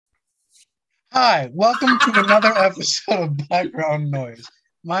Hi, welcome to another episode of Background Noise.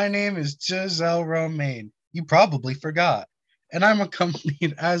 My name is Giselle Romaine. You probably forgot. And I'm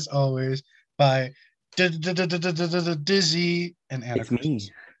accompanied, as always, by Dizzy and Anna It's me. Chris.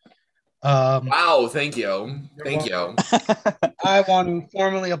 Um, Wow, thank you. you're Thank welcome. you. I want to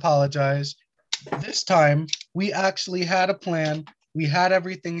formally apologize. This time, we actually had a plan. We had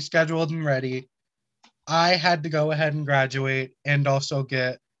everything scheduled and ready. I had to go ahead and graduate and also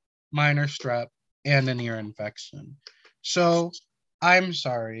get minor strep and an ear infection. So I'm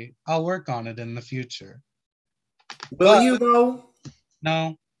sorry. I'll work on it in the future. Will But you though?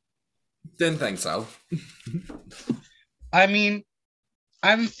 no, Didn't think so. I mean,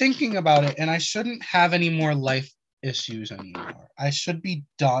 I'm thinking about it and I shouldn't have any more life issues anymore. I should be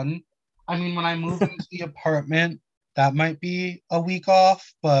done. I mean, when I move into the apartment, that might be a week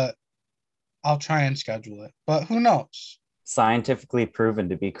off, but I'll try and schedule it. But who knows? Scientifically proven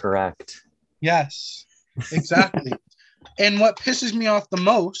to be correct. Yes, exactly. And what pisses me off the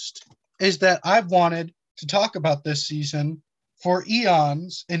most is that I've wanted to talk about this season for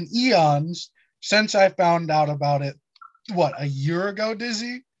eons and eons since I found out about it, what, a year ago,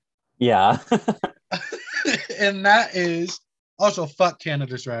 Dizzy? Yeah. And that is also fuck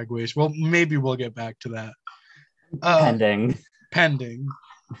Canada's Drag Race. Well, maybe we'll get back to that. Pending. Pending.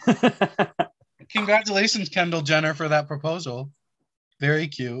 Congratulations, Kendall Jenner, for that proposal. Very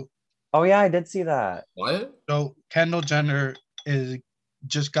cute. Oh yeah, I did see that. What? So Kendall Jenner is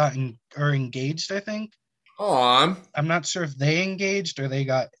just gotten or engaged, I think. Aw. I'm not sure if they engaged or they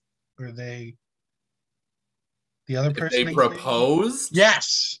got or they the other If person they engaged. proposed?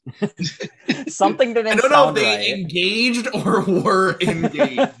 Yes. Something didn't I don't know if sound they right. engaged or were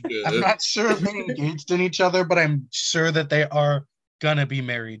engaged. I'm not sure if they engaged in each other, but I'm sure that they are gonna be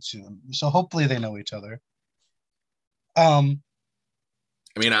married soon. So hopefully they know each other. I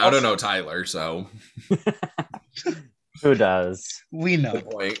mean, I don't know Tyler, so Who does? We know. good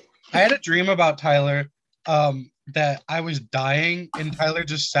point. I had a dream about Tyler that I was dying and Tyler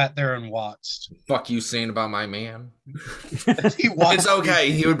just sat there and watched. Fuck you saying about my man. He watched It's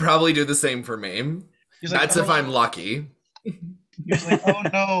okay. He would probably do the same for me. He's like, That's if I'm lucky. He's like, oh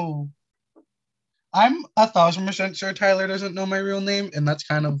no. I'm 1,000% sure Tyler doesn't know my real name, and that's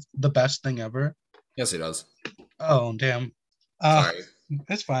kind of the best thing ever. Yes, he does. Oh, damn. Sorry.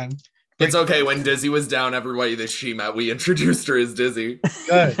 It's fine. It's okay. When Dizzy was down, everybody that she met, we introduced her as Dizzy.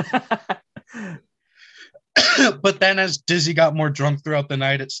 Good. But then as Dizzy got more drunk throughout the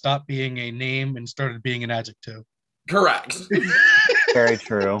night, it stopped being a name and started being an adjective. Correct. Very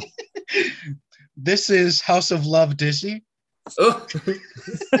true. This is House of Love Dizzy.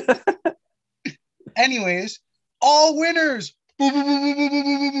 Anyways, all winners.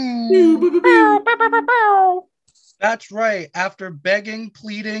 That's right. After begging,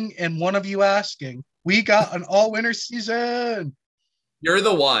 pleading, and one of you asking, we got an all-winner season. You're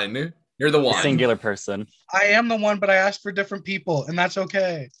the one. You're the one. Singular person. I am the one, but I asked for different people, and that's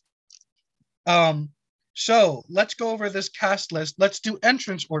okay. So let's go over this cast list. Let's do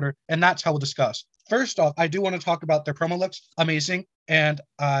entrance order, and that's how we'll discuss. First off, I do want to talk about their promo looks. Amazing. And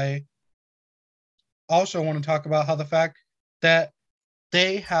I also want to talk about how the fact that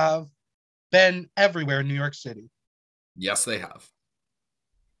they have been everywhere in New York City. Yes, they have.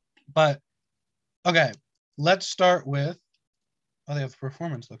 But, okay, let's start with, oh, they have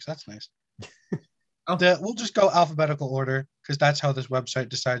performance looks. That's nice. We'll just go alphabetical order because that's how this website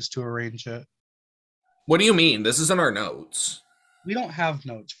decides to arrange it. What do you mean? This isn't our notes. We don't have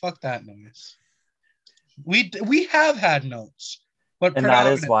notes. Fuck that noise. We have had notes, but And that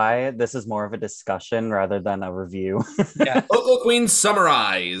is why this is more of a discussion rather than a review. Yeah. Local queens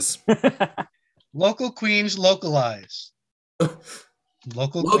summarize. Local queens localize.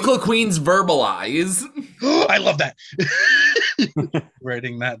 Local queens verbalize. I love that.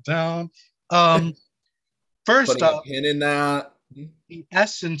 Writing that down. First Putting up, a pin in that. the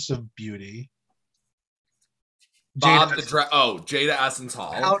essence of beauty. Jada Essence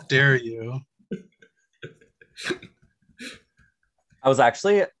Hall. How dare you? I was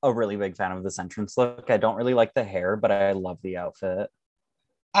actually a really big fan of this entrance look. I don't really like the hair, but I love the outfit.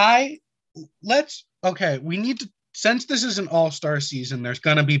 We need to, since this is an all-star season, there's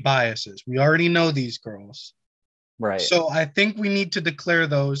gonna be biases. We already know these girls. Right. So I think we need to declare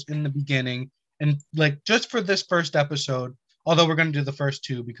those in the beginning. And like just for this first episode, although we're gonna do the first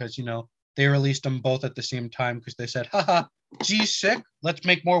two because they released them both at the same time because they said, haha, G's sick, let's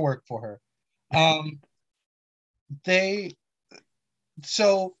make more work for her.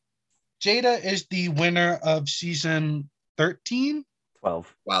 So Jada is the winner of season 13?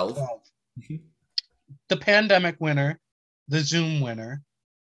 12. The pandemic winner, the Zoom winner.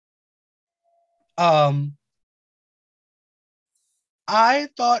 Um, I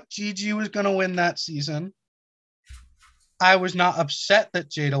thought Gigi was gonna win that season. I was not upset that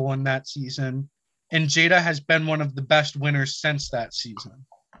Jada won that season, and Jada has been one of the best winners since that season.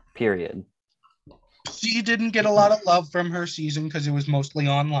 Period. She didn't get a lot of love from her season because it was mostly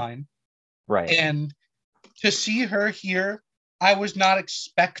online. Right. And to see her here, I was not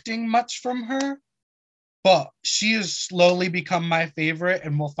expecting much from her, but she has slowly become my favorite,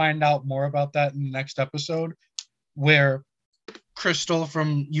 and we'll find out more about that in the next episode, where Crystal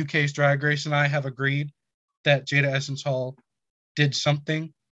from UK's Drag Race and I have agreed that Jada Essence Hall did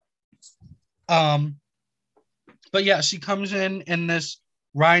something. But yeah, she comes in this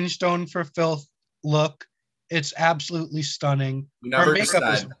rhinestone for filth look. It's absolutely stunning. Her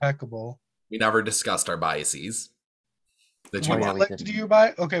makeup is impeccable. We never discussed our biases. What do you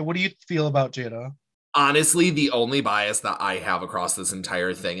buy? Okay, what do you feel about Jada? Honestly, the only bias that I have across this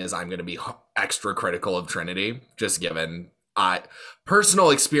entire thing is I'm going to be extra critical of Trinity, just given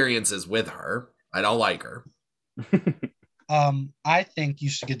personal experiences with her. I don't like her. I think you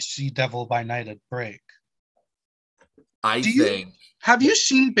should get to see Devil by Night at break. Have you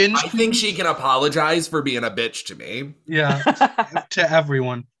seen Binge Queens? I think she can apologize for being a bitch to me. Yeah, to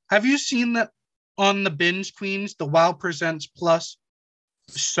everyone. Have you seen that on the Binge Queens, the WoW Presents Plus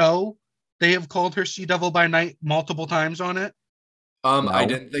show? They have called her Sea Devil by Night multiple times on it. No. I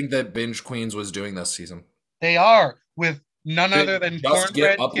didn't think that Binge Queens was doing this season. They are, with none other than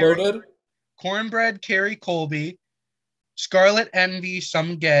Cornbread Carrie Colby, Scarlet Envy,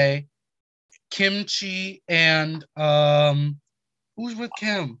 some gay, Kimchi, and who's with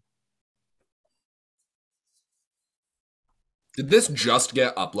Kim? Did this just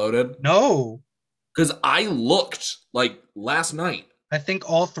get uploaded? No. Because I looked like last night. I think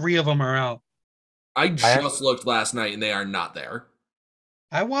all three of them are out. I just looked last night and they are not there.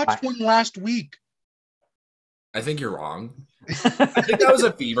 I watched one last week. I think you're wrong. I think that was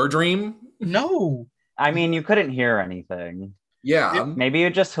a fever dream. No. I mean, you couldn't hear anything. Yeah. Maybe you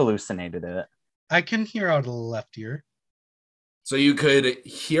just hallucinated it. I can hear out of the left ear. So you could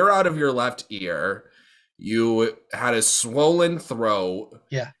hear out of your left ear. You had a swollen throat.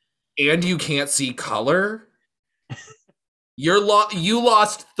 Yeah. And you can't see color. You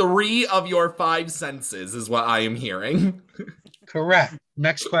lost 3 of your 5 senses, is what I am hearing. Correct.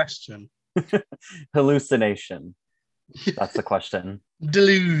 Next question. Hallucination. That's the question.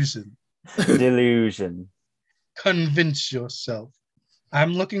 Delusion. Delusion. Convince yourself.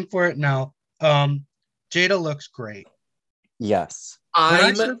 I'm looking for it now. Jada looks great. Yes.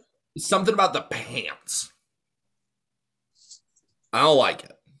 Something about the pants. I don't like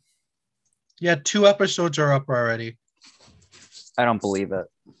it. Yeah, 2 episodes are up already. I don't believe it.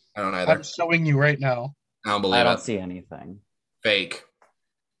 I don't either. I'm showing you right now. I don't believe it. I don't see anything. Fake.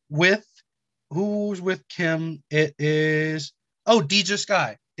 Who's with Kim? It is Deja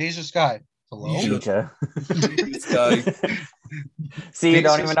Sky. Deja Sky. Hello. Deja. Sky. See, you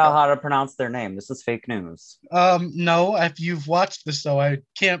don't even know how to pronounce their name. This is fake news. No, if you've watched this, though, I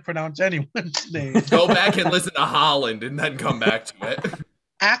can't pronounce anyone's name. Go back and listen to Holland and then come back to it.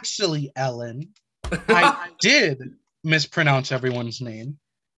 Actually, Ellen, I did mispronounce everyone's name.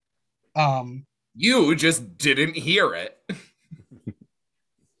 You just didn't hear it.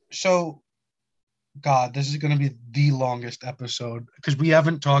 So, God, this is going to be the longest episode because we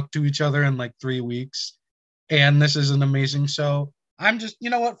haven't talked to each other in like 3 weeks. And this is an amazing show. I'm just, you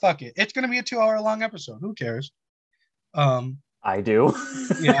know what? Fuck it. It's going to be a 2-hour long episode. Who cares? I do.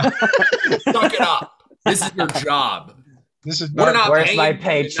 Yeah. Suck it up. This is your job. This is We're not where's paying my you to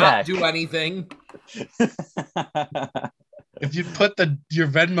paycheck? not do anything. If you put your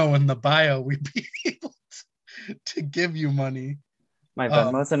Venmo in the bio, we'd be able to give you money. My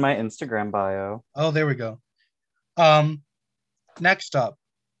Venmo's in my Instagram bio. Oh, there we go. Next up,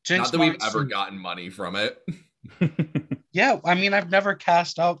 Jinx Not that we've ever gotten money from it. Yeah, I mean, I've never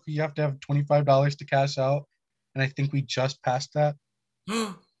cashed out. You have to have $25 to cash out, and I think we just passed that.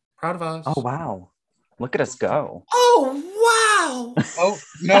 Proud of us. Oh wow! Look at us go. Oh wow! Oh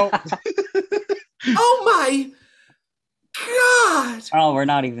no! Oh my God! Oh, we're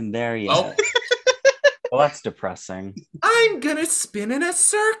not even there yet. Oh. Well, that's depressing. I'm gonna spin in a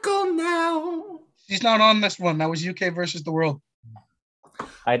circle now. She's not on this one. That was UK versus the world.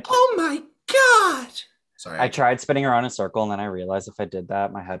 Oh my God! Sorry. I tried spinning around in a circle, and then I realized if I did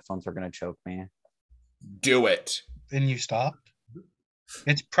that, my headphones were going to choke me. Do it. Then you stopped?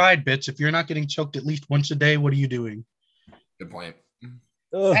 It's pride, bitch. If you're not getting choked at least once a day, what are you doing? Good point.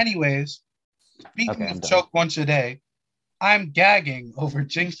 Ugh. Anyways, speaking of choke once a day, I'm gagging over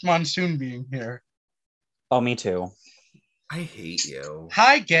Jinx Monsoon being here. Oh, me too. I hate you.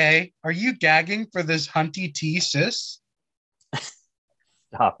 Hi, gay. Are you gagging for this hunty tea, sis?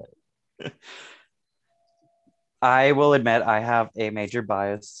 Stop it. I will admit I have a major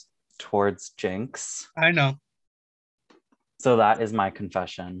bias towards Jinx. I know. So that is my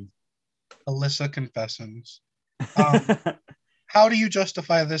confession. Alyssa confessions. How do you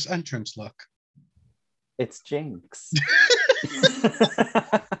justify this entrance look? It's Jinx.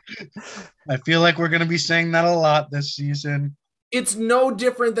 I feel like we're going to be saying that a lot this season. It's no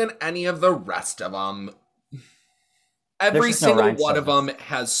different than any of the rest of them. Every single one of them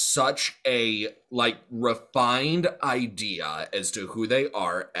has such a like refined idea as to who they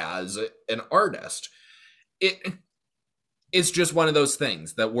are as an artist. It's just one of those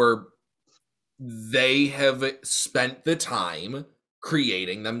things that they have spent the time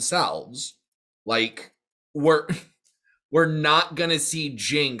creating themselves. Like we're not gonna see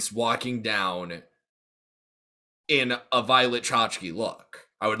Jinx walking down in a Violet Chachki look.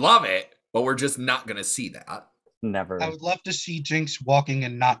 I would love it, but we're just not gonna see that. Never. I would love to see Jinx walking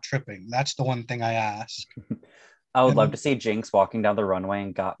and not tripping. That's the one thing I ask. I would love to see Jinx walking down the runway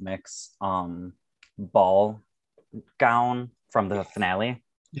in Gottmik's ball gown from the finale.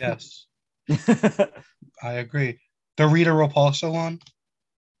 Yes. I agree. The Rita Repulsa one?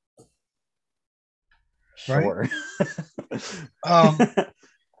 Sure. Right?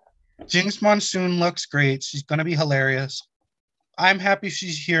 Jinx Monsoon looks great. She's going to be hilarious. I'm happy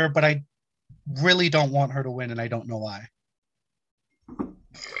she's here, but I really don't want her to win, and I don't know why. I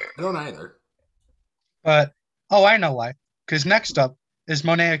don't either. But, I know why. Because next up is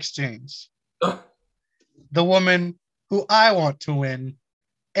Monet Exchange. The woman who I want to win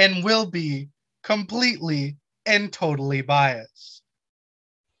and will be completely and totally biased.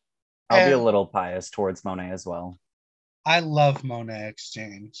 I'll be a little biased towards Monet as well. I love Monet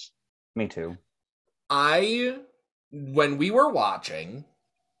Exchange. Me too. When we were watching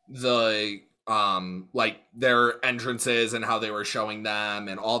the like their entrances and how they were showing them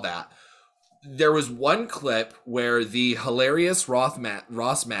and all that, there was one clip where the hilarious Ross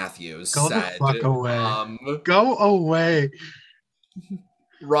Matthews said, the fuck away. Go away.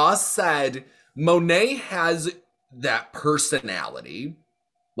 Ross said Monet has that personality.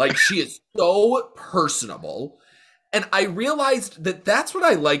 Like, she is so personable. And I realized that that's what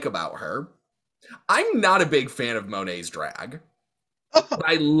I like about her. I'm not a big fan of Monet's drag, but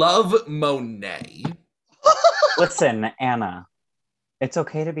I love Monet. Listen, Anna, it's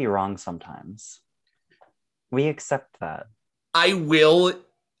okay to be wrong sometimes. We accept that. I will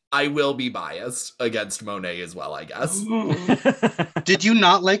be biased against Monet as well, I guess. Did you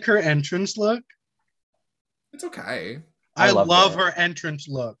not like her entrance look? It's okay. I love her entrance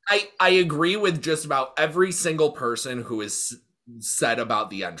look. I agree with just about every single person who has said about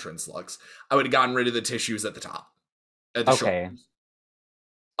the entrance looks. I would have gotten rid of the tissues at the top. At the shoulders.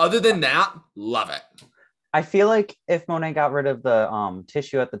 Other than that, love it. I feel like if Monet got rid of the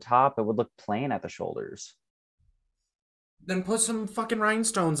tissue at the top, it would look plain at the shoulders. Then put some fucking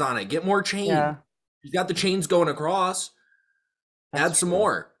rhinestones on it. Get more chain. Yeah. You got the chains going across. Add some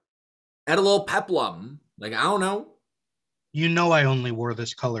more. Add a little peplum. Like, I don't know. You know I only wore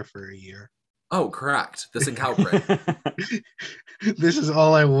this color for a year. Oh, correct. This and cow print. This is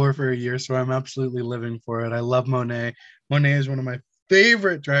all I wore for a year, so I'm absolutely living for it. I love Monet. Monet is one of my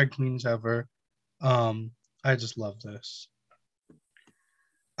favorite drag queens ever. I just love this.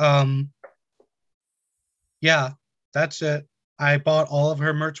 Yeah, that's it. I bought all of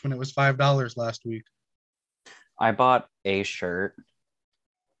her merch when it was $5 last week. I bought a shirt.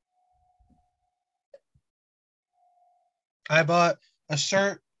 I bought a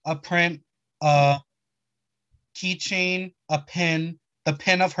shirt, a print, a keychain, a pin, the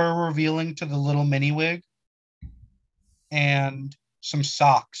pin of her revealing to the little mini wig, and some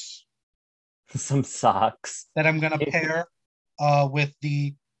socks. Some socks. That I'm going to pair with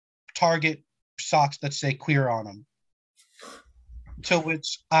the Target socks that say queer on them. To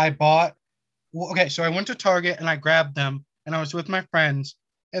which I bought. Okay, so I went to Target and I grabbed them, and I was with my friends,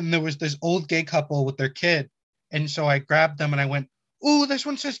 and there was this old gay couple with their kid. And so I grabbed them and I went, ooh, this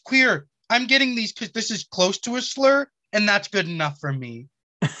one says queer. I'm getting these because this is close to a slur, and that's good enough for me.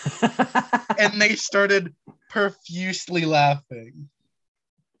 And they started profusely laughing.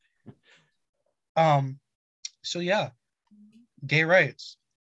 So yeah, gay rights.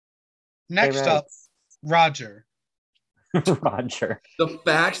 Next up, Roger. Roger. The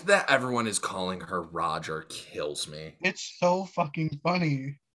fact that everyone is calling her Roger kills me. It's so fucking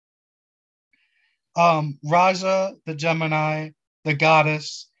funny. Raja, the Gemini, the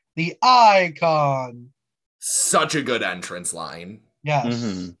goddess, the icon. Such a good entrance line. Yes.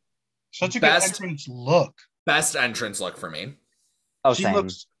 Mm-hmm. Such a good entrance look. Best entrance look for me. Oh, She same.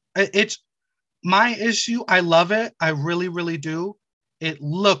 looks. It's my issue. I love it. I really, really do. It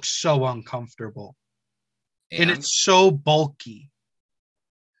looks so uncomfortable, and And it's so bulky.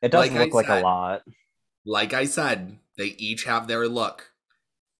 It does like I look like a said- lot. like I said, they each have their look.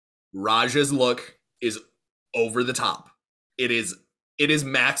 Raja's look is over the top. It is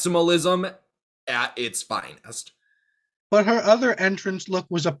maximalism at its finest. But her other entrance look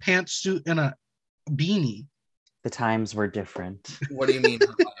was a pantsuit and a beanie. The times were different. What do you mean her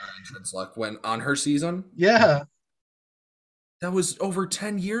other entrance look when on her season? Yeah, That was over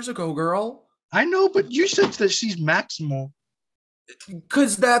 10 years ago, girl. I know, but you said that she's maximal.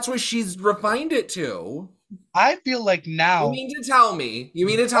 Because that's what she's refined it to. I feel like now. You mean to tell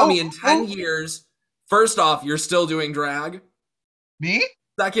me in 10 years, first off, you're still doing drag? Me?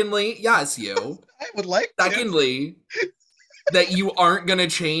 Secondly, yes, you. I would like to. Secondly, that you aren't going to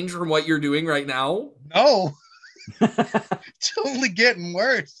change from what you're doing right now? No, it's only getting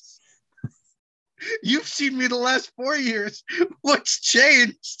worse. You've seen me the last 4 years. What's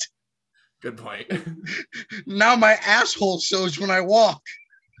changed? Good point. Now my asshole shows when I walk.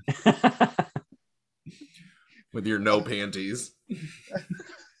 With your no panties.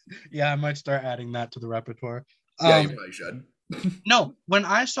 Yeah, I might start adding that to the repertoire. Yeah, you probably should. No, when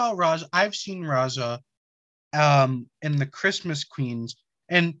I saw Raja, I've seen Raja in the Christmas Queens.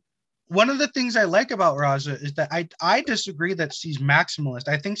 And one of the things I like about Raja is that I disagree that she's maximalist.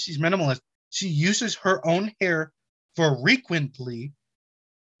 I think she's minimalist. She uses her own hair frequently.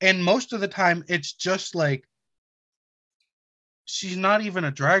 And most of the time, it's just like she's not even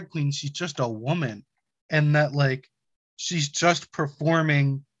a drag queen. She's just a woman. And that, like, she's just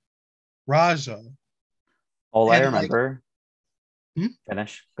performing Raja. All I And, remember. Hmm?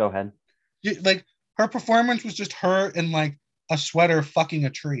 Finish. Go ahead. Like, her performance was just her in, like, a sweater fucking a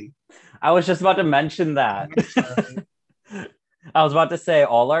tree. I was just about to mention that. I was about to say,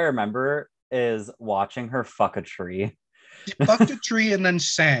 all I remember is watching her fuck a tree. She fucked a tree and then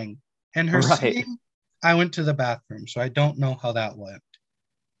sang. And her Right. singing, I went to the bathroom, so I don't know how that went.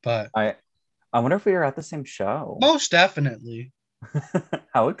 But I wonder if we were at the same show. most definitely.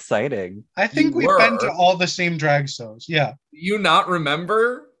 How exciting. I think we've been to all the same drag shows. Yeah. You not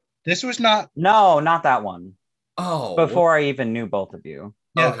remember? This was not. No, not that one. Oh. Before I even knew both of you.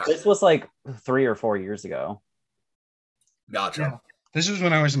 Yeah. Okay. This was like 3 or 4 years ago. Gotcha. Yeah. This was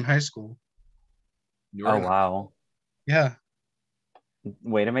when I was in high school. You were Oh, in- wow. Yeah.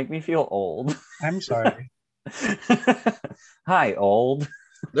 Way to make me feel old. I'm sorry. Hi, old.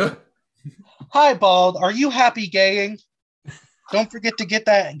 Hi, Bald. Are you happy gaying? Don't forget to get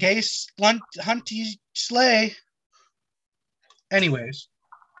that gay hunty sleigh. Anyways,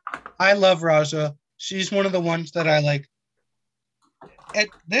 I love Raja. She's one of the ones that I like.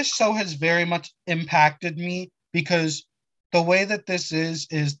 This show has very much impacted me because the way that this is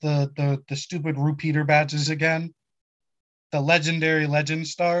the stupid repeater badges again. The legendary legend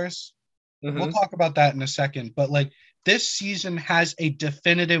stars. Mhm. We'll talk about that in a second. But like this season has a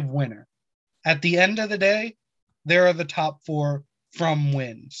definitive winner. At the end of the day, there are the top 4 from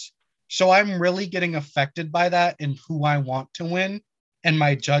wins. So I'm really getting affected by that and who I want to win and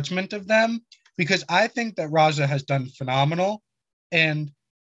my judgment of them because I think that Raja has done phenomenal. And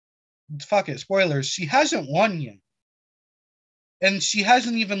fuck it, spoilers, she hasn't won yet. And she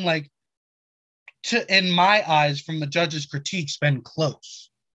hasn't even in my eyes, from the judges' critiques, been close.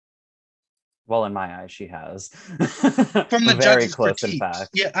 Well, in my eyes, she has. From the Very judges' close, critiques. in fact.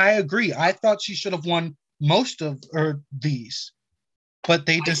 Yeah, I agree. I thought she should have won most of these, but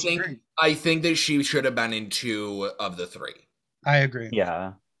they disagree. I think that she should have been in 2 of the 3. I agree.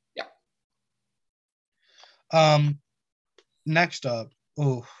 Yeah. Next up,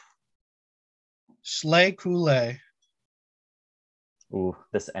 Slay Coulee. Ooh,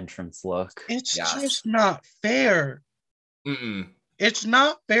 this entrance look. It's Yes. just not fair. Mm-mm. It's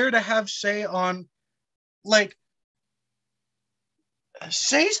not fair to have Shay on, like,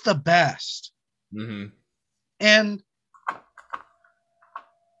 Shay's the best. Mm-hmm. And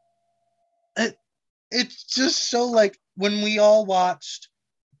it's just so, like, when we all watched,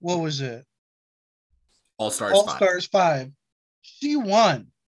 what was it? All Stars All 5. Stars 5. She won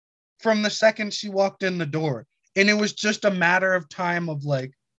from the second she walked in the door. And it was just a matter of time of,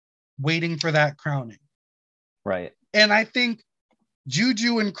 like, waiting for that crowning. Right. And I think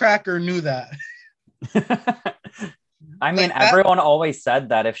Juju and Cracker knew that. I mean, everyone always said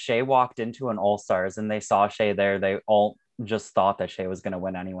that if Shay walked into an All-Stars and they saw Shay there, they all just thought that Shay was going to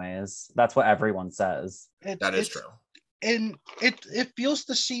win anyways. That's what everyone says. That is true. And it feels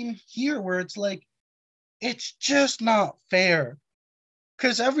the same here where it's like, it's just not fair.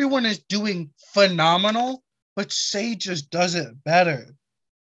 Because everyone is doing phenomenal, but Shay just does it better.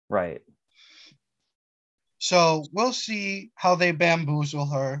 Right. So we'll see how they bamboozle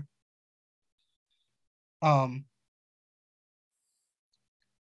her. I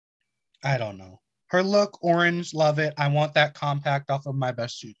don't know. Her look, orange, love it. I want that compact off of my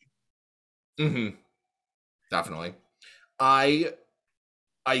best suit. Mm-hmm. Definitely. I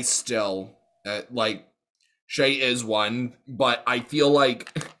still like Shay is one, but I feel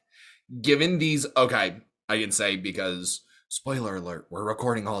like given these, okay, I can say because spoiler alert, we're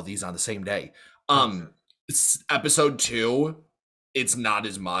recording all of these on the same day. Episode 2, it's not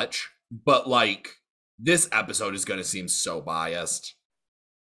as much, but like this episode is gonna seem so biased.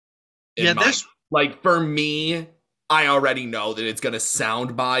 Like for me, I already know that it's gonna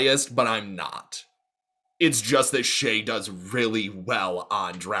sound biased, but I'm not. It's just that Shay does really well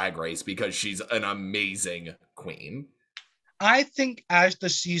on Drag Race because she's an amazing queen. I think as the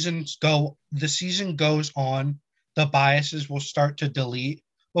season goes on, the biases will start to delete.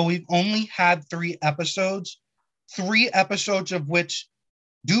 But we've only had 3 episodes of which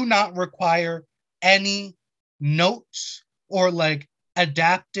do not require any notes or like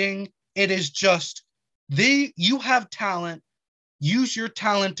adapting. It is just you have talent. Use your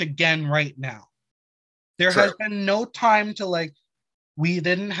talent again right now. There has been no time to like, we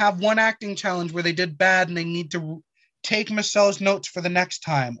didn't have one acting challenge where they did bad and they need to take Michelle's notes for the next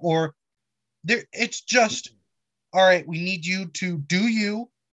time. Or there, it's just, all right, we need you to do you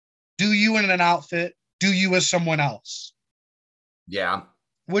in an outfit, do you as someone else. Yeah.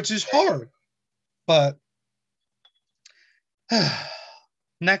 Which is hard. But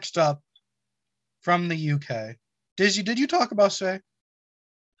next up from the UK. Dizzy, did you talk about Shay?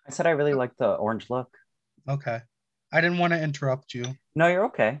 I said I really like the orange look. Okay. I didn't want to interrupt you. No, you're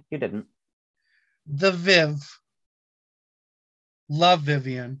okay. You didn't. The Viv. Love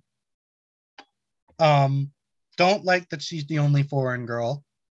Vivian. Don't like that she's the only foreign girl.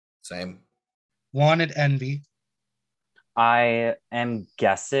 Same. Wanted Envy. I am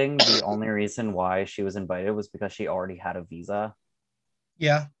guessing the only reason why she was invited was because she already had a visa.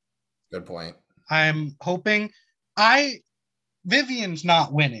 Yeah. Good point. I'm hoping Vivian's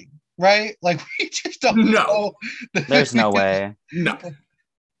not winning, right? Like we just don't know. There's no way. No.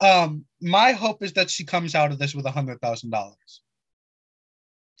 My hope is that she comes out of this with $100,000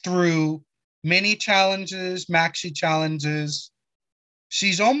 through mini challenges, maxi challenges.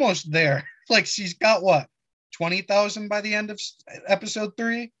 She's almost there. Like she's got what, 20,000 by the end of episode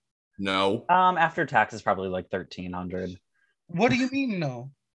 3? No. After taxes, probably like 1,300. What do you mean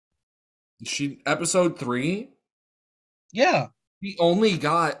no? Episode 3? Yeah. He only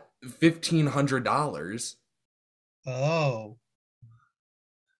got $1,500. Oh.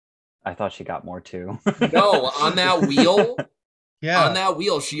 I thought she got more too. No, on that wheel. Yeah. On that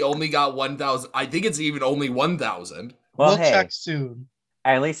wheel, she only got 1,000. I think it's even only 1,000. Well, we'll hey, check soon.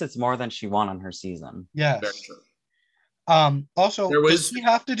 At least it's more than she won on her season. Yes. Very true. Also, does she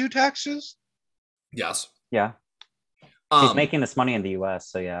have to do taxes? Yes. Yeah. She's making this money in the US,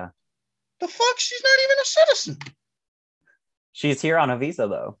 so yeah. The fuck? She's not even a citizen. She's here on a visa,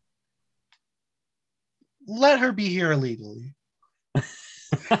 though. Let her be here illegally.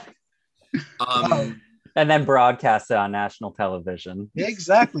 And then broadcast it on national television.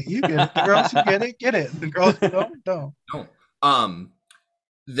 Exactly. You get it. The girls who get it. The girls who don't. No.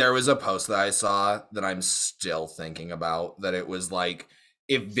 There was a post that I saw that I'm still thinking about, that it was like,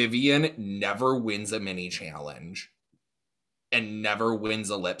 if Vivian never wins a mini challenge and never wins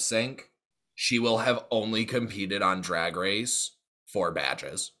a lip sync, she will have only competed on Drag Race 4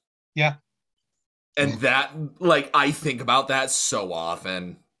 badges. Yeah. And that, like, I think about that so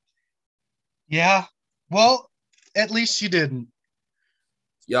often. Yeah. Well, at least she didn't.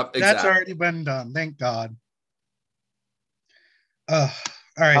 Yep, exactly. That's already been done. Thank God.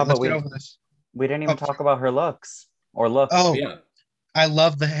 All right, let's get over this. We didn't even talk about her looks or looks. Oh, yeah. I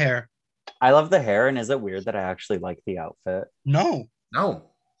love the hair. I love the hair, and is it weird that I actually like the outfit? No. Okay.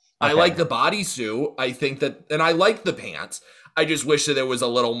 I like the bodysuit. I think that, and I like the pants. I just wish that there was a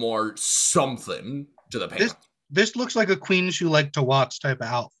little more something to the pants. This looks like a Queens You Like to Watch type of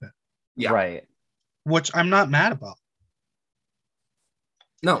outfit. Yeah. Right. Which I'm not mad about.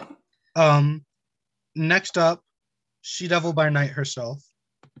 No. Next up, She Devil by Night herself.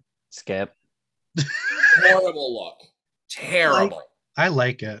 Skip. Horrible look. Terrible. I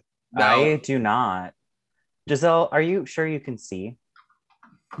like it. No. I do not. Giselle, are you sure you can see?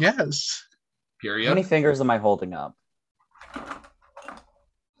 Yes. Period. How many fingers am I holding up?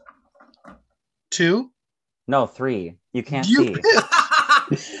 2? No, 3. You can't see.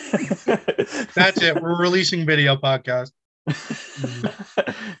 That's it. We're releasing video podcast.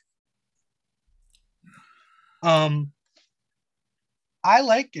 Um, I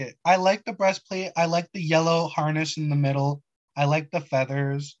like it. I like the breastplate. I like the yellow harness in the middle. I like the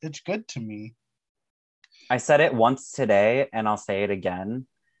feathers. It's good to me. I said it once today, and I'll say it again.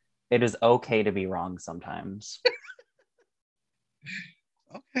 It is okay to be wrong sometimes.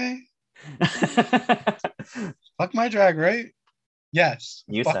 Okay. Fuck my drag, right? Yes.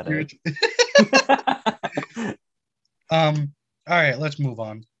 You Fuck said your it. All right, let's move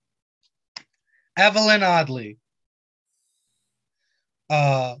on. Evelyn Oddly.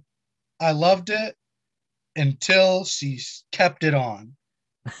 I loved it until she kept it on.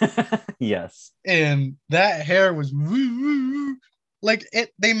 Yes. And that hair was like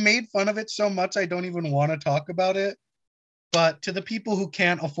it they made fun of it so much I don't even want to talk about it. But to the people who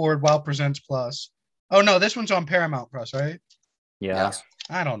can't afford Wow Presents Plus. Oh no, this one's on Paramount Plus, right? Yeah. Yes.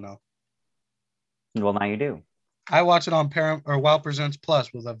 I don't know. Well, now you do. I watch it on Paramount or Wow Presents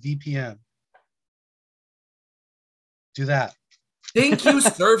Plus with a VPN. Do that. Thank you,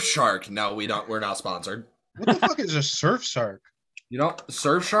 Surfshark. No, we don't. We're not sponsored. What the fuck is a Surf Shark? You know,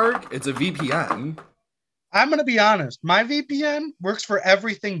 Surfshark. It's a VPN. I'm gonna be honest. My VPN works for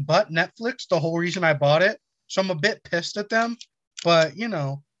everything but Netflix. The whole reason I bought it. So I'm a bit pissed at them. But you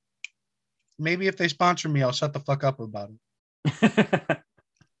know, maybe if they sponsor me, I'll shut the fuck up about it.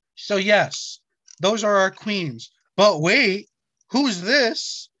 So yes, those are our queens. But wait, who's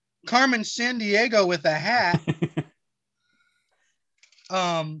this? Carmen Sandiego with a hat.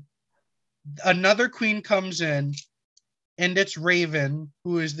 Another queen comes in, and it's Raven,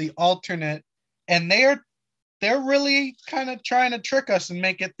 who is the alternate, and they're really kind of trying to trick us and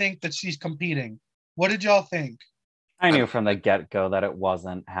make it think that she's competing. What did y'all think? I knew from the get-go that it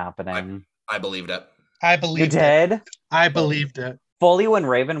wasn't happening. I believed it. I You believed it. did? I believed it. Fully when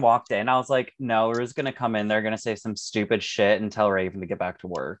Raven walked in, I was like, no, Rue's gonna come in, they're gonna say some stupid shit and tell Raven to get back to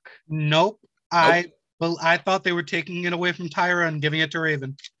work. Nope. I thought they were taking it away from Tyra and giving it to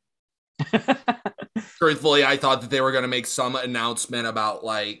Raven. Truthfully, I thought that they were going to make some announcement about,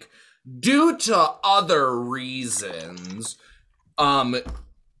 like, due to other reasons,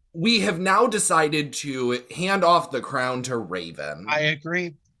 we have now decided to hand off the crown to Raven. I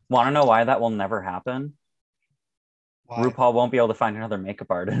agree. Want to know why that will never happen? Why? RuPaul won't be able to find another makeup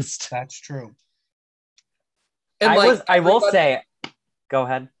artist. That's true. And I will say, go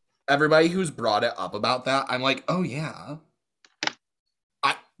ahead. Everybody who's brought it up about that, I'm like, oh yeah.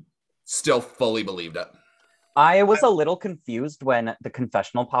 I still fully believed it. I was a little confused when the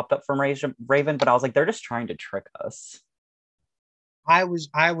confessional popped up from Raven, but I was like, they're just trying to trick us. I was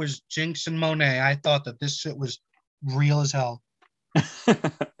Jinx and Monet. I thought that this shit was real as hell.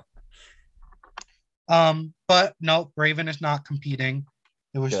 But no, Raven is not competing.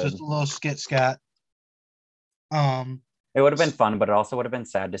 It was Good. just a little skit scat. It would have been fun, but it also would have been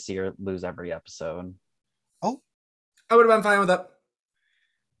sad to see her lose every episode. Oh, I would have been fine with it.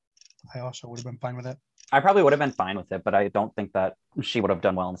 I also would have been fine with it. I probably would have been fine with it, but I don't think that she would have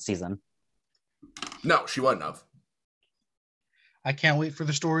done well in the season. No, she wouldn't have. I can't wait for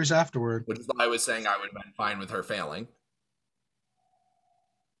the stories afterward. Which is why I was saying I would have been fine with her failing.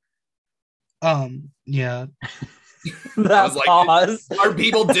 Yeah. That like, pause. Are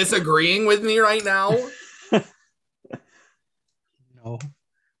people disagreeing with me right now? No.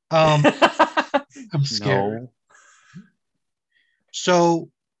 I'm scared. No.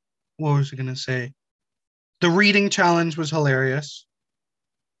 So, what was I gonna say? The reading challenge was hilarious.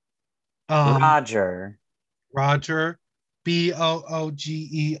 Roger, Boogers,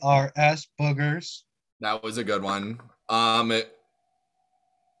 boogers. That was a good one.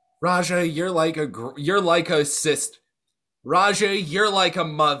 Raja, you're like a sis. Raja, you're like a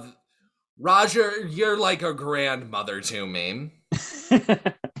mother. Raja, you're like a grandmother to me.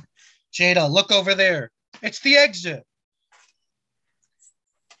 Jada, look over there. It's the exit.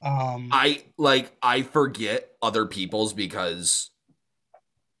 I forget other people's because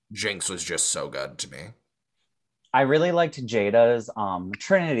Jinx was just so good to me. I really liked Jada's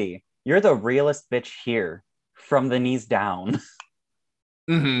Trinity. You're the realest bitch here, from the knees down.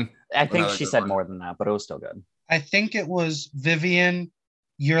 Mm-hmm. I think she said more than that, but it was still good. I think it was Vivian.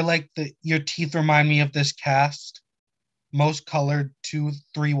 You're like your teeth remind me of this cast. Most colored, 2,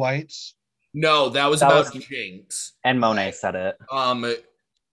 3 whites. No, that was about Jinx. And Monet said it.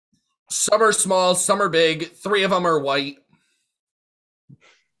 Some are small, some are big. 3 of them are white.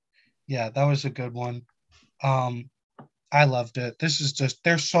 Yeah, that was a good one. I loved it. This is just,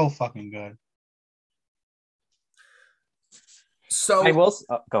 they're so fucking good. So I will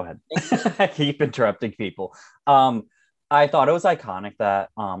go ahead. I keep interrupting people. I thought it was iconic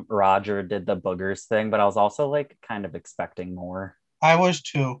that Roger did the boogers thing, but I was also like kind of expecting more. I was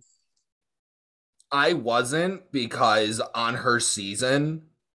too. I wasn't, because on her season,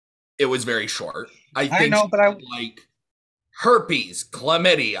 it was very short. I think know, she but I did, like herpes,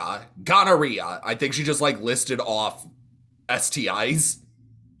 chlamydia, gonorrhea. I think she just like listed off STIs.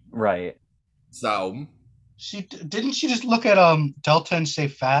 Right. So didn't she just look at Delta and say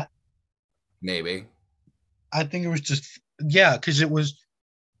fat? maybe. I think it was just because it was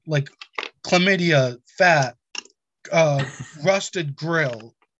like chlamydia, fat, rusted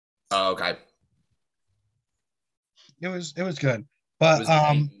grill. Oh, okay. It was good, It but was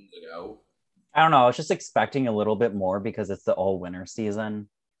 9 years ago. I don't know. I was just expecting a little bit more because it's the all winter season.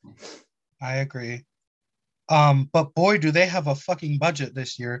 I agree. But boy, do they have a fucking budget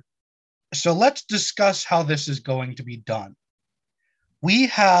this year. So let's discuss how this is going to be done. We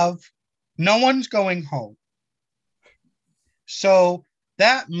have no one's going home. So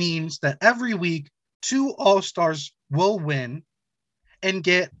that means that every week, 2 All-Stars will win and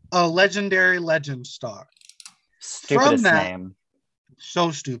get a legendary legend star. Stupidest name.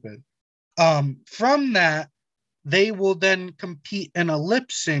 So stupid. From that, they will then compete in a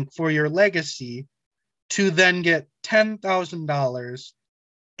lip sync for your legacy to then get $10,000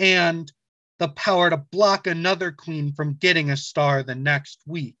 and the power to block another queen from getting a star the next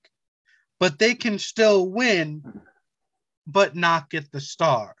week. But they can still win, but not get the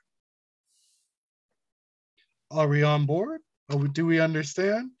star. Are we on board? Do we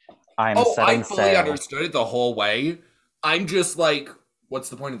understand? I fully understood it the whole way. I'm just like, what's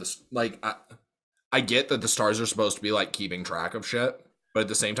the point of this? Like, I get that the stars are supposed to be like keeping track of shit, but at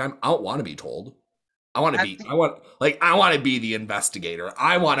the same time, I don't want to be told. I want to be the investigator.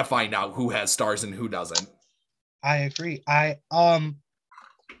 I want to find out who has stars and who doesn't. I agree. I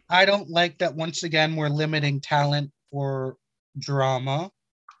don't like that once again we're limiting talent for drama.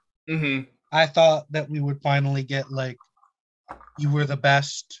 Mm-hmm. I thought that we would finally get like, you were the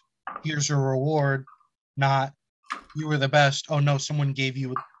best, here's your reward, not you were the best. Oh no, someone gave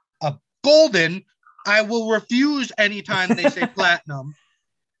you a golden. I will refuse anytime they say platinum.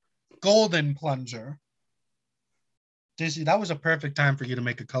 Golden plunger. Dizzy, that was a perfect time for you to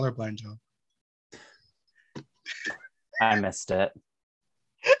make a colorblind joke. I missed it.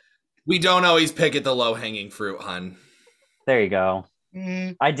 We don't always pick at the low-hanging fruit, hun. There you go.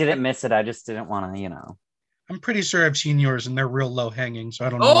 I didn't miss it. I just didn't want to, I'm pretty sure I've seen yours and they're real low-hanging, so I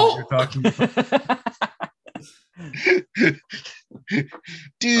don't know what you're talking about.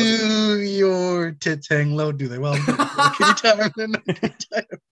 Do your tits hang low? Do they? Well,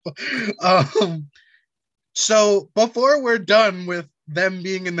 so before we're done with them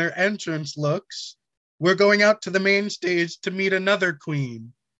being in their entrance looks, we're going out to the main stage to meet another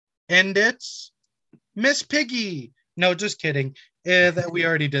queen. And it's Miss Piggy. No, just kidding. That we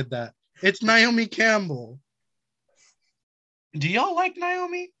already did that. It's Naomi Campbell. Do y'all like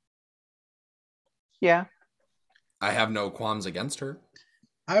Naomi? Yeah. I have no qualms against her.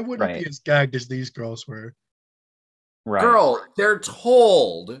 I wouldn't be as gagged as these girls were. Right. Girl, they're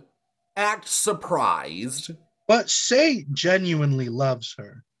told. Act surprised. But Shay genuinely loves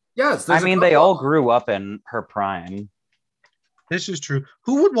her. Yes. I mean, they all grew up in her prime. This is true.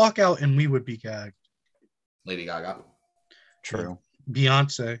 Who would walk out and we would be gagged? Lady Gaga. True.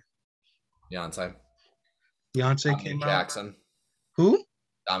 Beyonce. Beyonce came Jackson. Out. Who?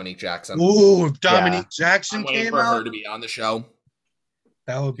 Dominique Jackson. Ooh, if Dominique Jackson I'm waiting came for out, her to be on the show.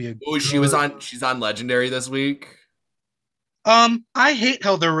 That would be a she's on Legendary this week. I hate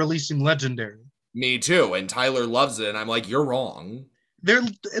how they're releasing Legendary. Me too, and Tyler loves it, and I'm like, you're wrong.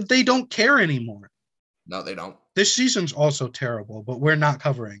 They don't care anymore. No, they don't. This season's also terrible, but we're not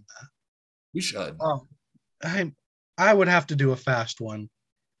covering that. We should. I would have to do a fast one.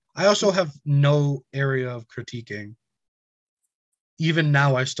 I also have no area of critiquing. Even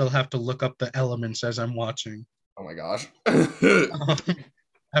now, I still have to look up the elements as I'm watching. Oh my gosh.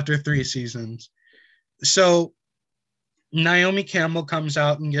 After 3 seasons. So Naomi Campbell comes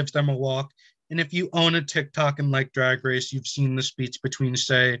out and gives them a walk. And if you own a TikTok and like Drag Race, you've seen the speech between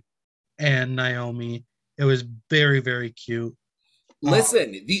Shay and Naomi. It was very, very cute.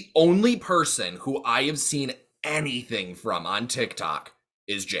 Listen, the only person who I have seen anything from on TikTok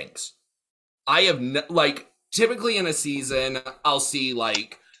is Jinx. I have typically in a season, I'll see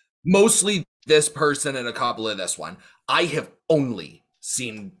like mostly this person and a couple of this one. I have only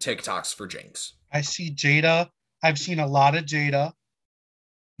seen TikToks for Jinx. I see Jada. I've seen a lot of Jada.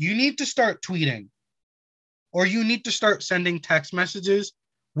 You need to start tweeting, or you need to start sending text messages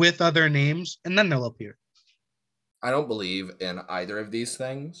with other names, and then they'll appear. I don't believe in either of these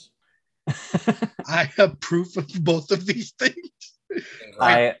things. I have proof of both of these things.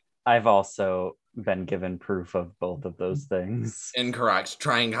 I've also been given proof of both of those things. Incorrect.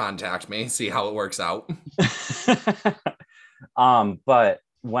 Try and contact me. See how it works out. But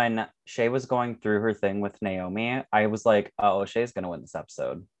when Shay was going through her thing with Naomi, I was like, oh, Shay's gonna win this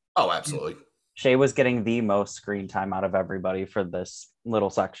episode. Oh, absolutely. Shay was getting the most screen time out of everybody for this little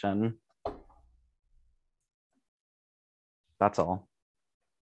section. That's all.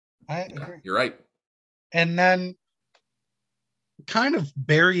 I agree. You're right. And then, kind of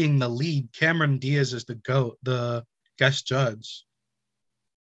burying the lead, Cameron Diaz is the guest judge.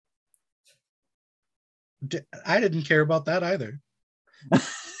 I didn't care about that either.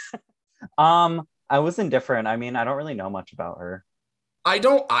 I was indifferent. I mean, I don't really know much about her. I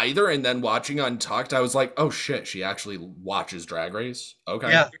don't either. And then watching Untucked, I was like, oh shit, she actually watches Drag Race.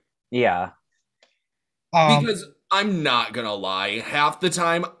 Okay. Yeah. Because I'm not gonna lie, half the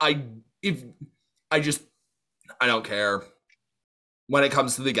time I don't care when it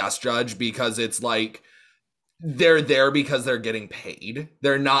comes to the guest judge, because it's like they're there because they're getting paid.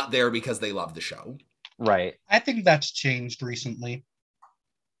 They're not there because they love the show. Right. I think that's changed recently.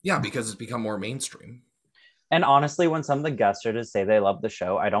 Yeah, because it's become more mainstream. And honestly, when some of the guest judges say they love the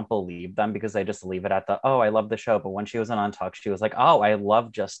show, I don't believe them, because they just leave it at oh, I love the show. But when she was in Untucked, she was like, oh, I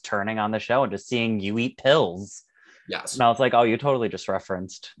love just turning on the show and just seeing you eat pills. Yes. And I was like, oh, you totally just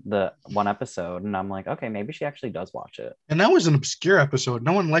referenced the one episode. And I'm like, okay, maybe she actually does watch it. And that was an obscure episode.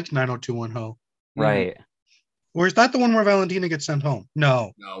 No one liked 90210. Right. Or is that the one where Valentina gets sent home?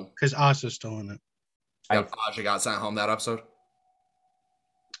 No. No. Because Asa's still in it. Yep, Aja got sent home that episode.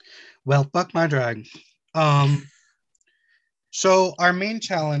 Well, fuck my drag. So our main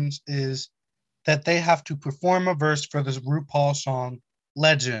challenge is that they have to perform a verse for this RuPaul song,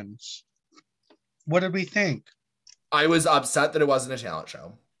 Legends. What did we think? I was upset that it wasn't a talent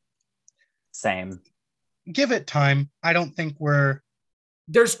show. Same. Give it time. I don't think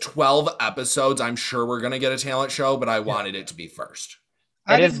There's 12 episodes. I'm sure we're going to get a talent show, but I wanted it to be first.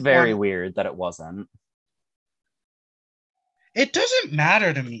 It is very weird that it wasn't. It doesn't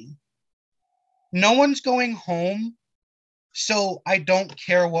matter to me. No one's going home, so I don't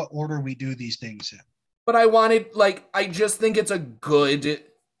care what order we do these things in. But I just think it's a good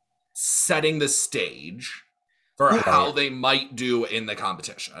setting the stage for how they might do in the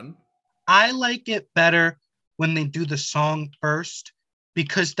competition. I like it better when they do the song first,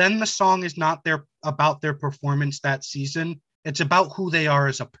 because then the song is not about their performance that season. It's about who they are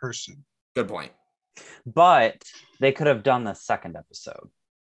as a person. Good point. But they could have done the second episode.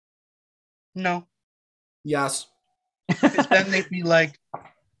 No. Yes. Because then they'd be like,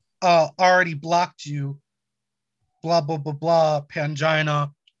 already blocked you, blah, blah, blah, blah,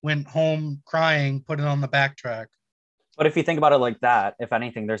 Pangina went home crying, put it on the backtrack. But if you think about it like that, if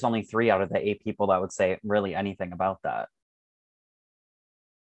anything, there's only 3 out of the 8 people that would say really anything about that.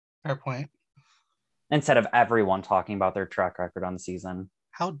 Fair point. Instead of everyone talking about their track record on the season.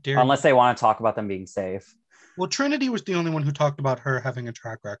 How dare Unless they want to talk about them being safe. Well, Trinity was the only one who talked about her having a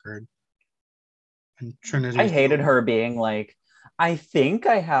track record. And Trinity. I hated her being like, I think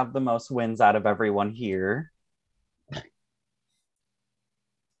I have the most wins out of everyone here.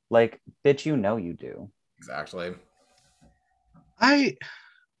 Like, bitch, you know you do. Exactly. I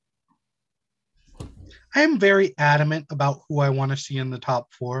am very adamant about who I want to see in the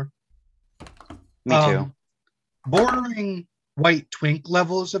top 4. Me too. Bordering white twink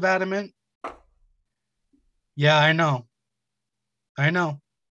levels of adamant. Yeah, I know. I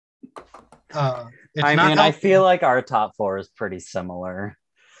feel like our top 4 is pretty similar.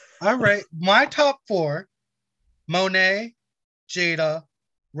 All right. My top 4, Monet, Jada,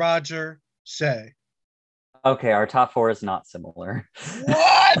 Roger, Shay. Okay, our top 4 is not similar.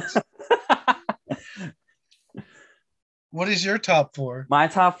 What? What is your top 4? My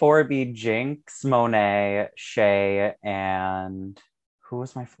top 4 would be Jinx, Monet, Shay, and who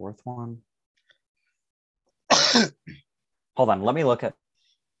was my 4th one? Hold on, let me look at.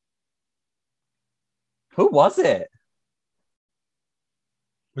 Who was it?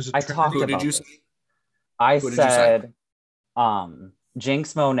 Was it I talked Who about did you it. say? I Who did you say? said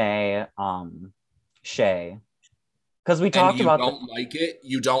Jinx, Monet, Shay. Because we And talked you about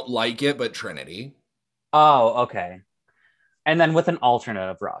you don't like it, but Trinity. Oh, okay. And then with an alternate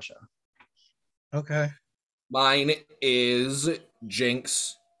of Raja. Okay. Mine is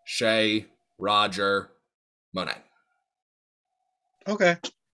Jinx, Shay, Roger, Monet. Okay.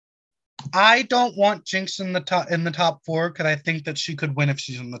 I don't want Jinx in the top 4 because I think that she could win if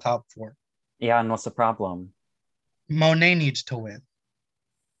she's in the top 4. Yeah, and what's the problem? Monet needs to win.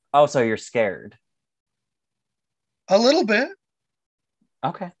 Oh, so you're scared. A little bit.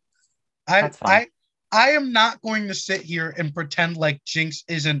 Okay. I am not going to sit here and pretend like Jinx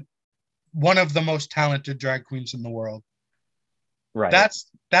isn't one of the most talented drag queens in the world. Right.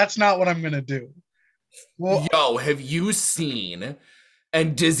 That's not what I'm gonna do. Well, Yo, have you seen?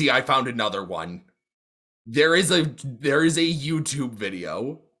 And Dizzy, I found another one. There is a YouTube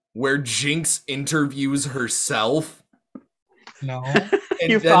video where Jinx interviews herself. no. And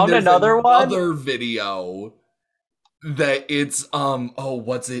You then found there's another one? Another video that it's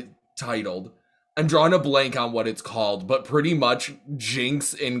what's it titled? I'm drawing a blank on what it's called, but pretty much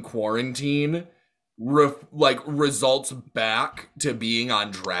Jinx in quarantine results back to being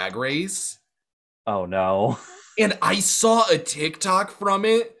on Drag Race. Oh no. And I saw a TikTok from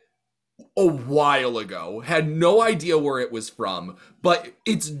it a while ago. Had no idea where it was from, but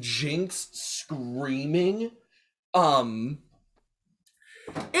it's Jinx screaming.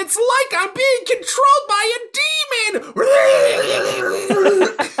 It's like I'm being controlled by a demon.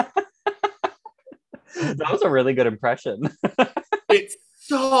 That was a really good impression. It's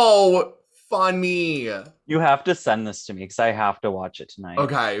so funny. You have to send this to me because I have to watch it tonight.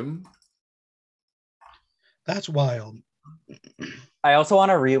 Okay. That's wild. I also want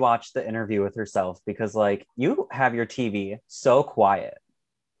to rewatch the interview with herself because, like, you have your TV so quiet.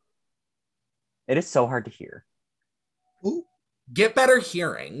 It is so hard to hear. Ooh. Get better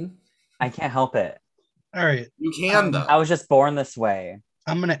hearing. I can't help it. All right. You can, though. I was just born this way.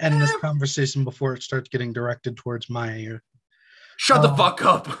 I'm gonna end this conversation before it starts getting directed towards my ear. Shut the fuck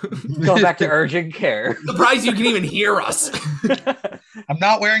up. Go back to urgent care. Surprised you can even hear us. I'm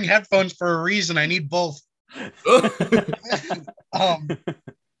not wearing headphones for a reason. I need both.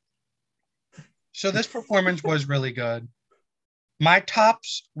 So this performance was really good. My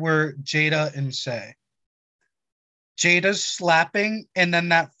tops were Jada and Say. Jada's slapping and then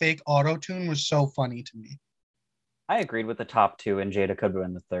that fake auto tune was so funny to me. I agreed with the top two, and Jada could have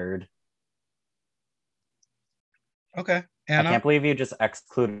been the third. Okay, Anna. I can't believe you just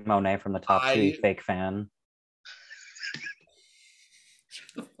excluded Monet from the top two, you fake fan.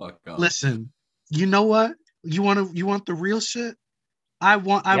 Shut the fuck up. Listen, you know what? You want the real shit? I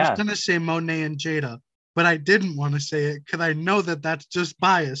was gonna say Monet and Jada, but I didn't want to say it because I know that that's just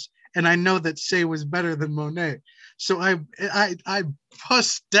bias, and I know that Say was better than Monet. So I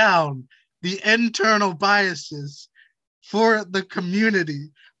bust down the internal biases for the community.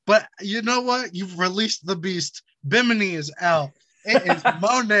 But you know what? You've released the beast. Bimini is out. It is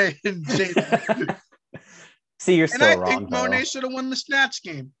Monet and Jada. See, you're still and I wrong. think Monet should have won the Snatch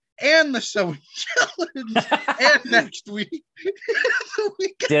Game and the Sewing Challenge and next week.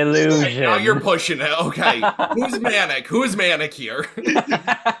 Delusion. Now you're pushing it. Okay. Who's manic? Who's manic here?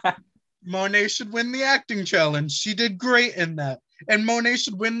 Monet should win the acting challenge. She did great in that. And Monet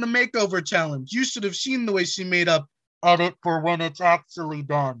should win the makeover challenge. You should have seen the way she made up edit for when it's actually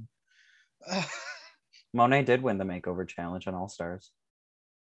done. Monet did win the makeover challenge on All Stars.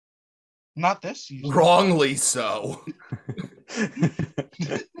 Not this season. Wrongly so.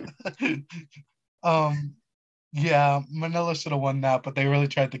 Yeah, Manila should have won that, but they really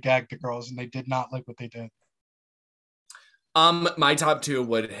tried to gag the girls and they did not like what they did. My top two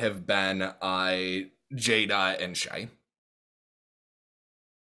would have been Jada and Shay.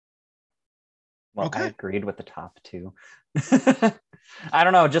 Well, Okay. I agreed with the top two. I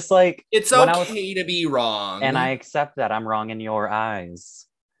don't know, just like It's okay to be wrong. and I accept that I'm wrong in your eyes.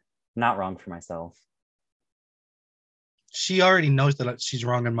 Not wrong for myself. She already knows that she's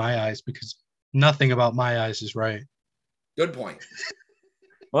wrong in my eyes because nothing about my eyes is right. Good point.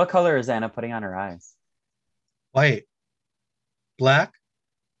 What color is Anna putting on her eyes? White. Black.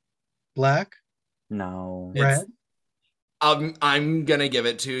 Black. No. Red. I'm gonna give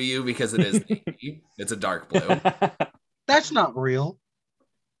it to you because it is navy. It's a dark blue. That's not real.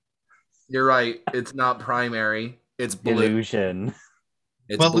 You're right. It's not primary. It's blue. Delusion.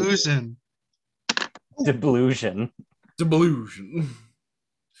 It's Delusion. Delusion. Delusion.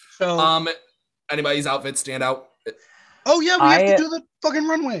 So Anybody's outfit stand out? oh yeah, we have to do the fucking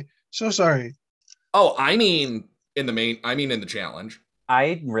runway. So sorry. Oh, I mean in the challenge.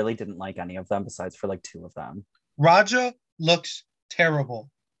 I really didn't like any of them besides for like two of them. Raja looks terrible.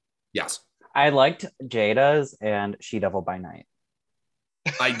 Yes. I liked Jada's and She Devil by Night.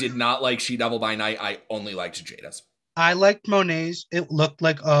 I did not like She Devil by Night. I only liked Jada's. I liked Monet's. It looked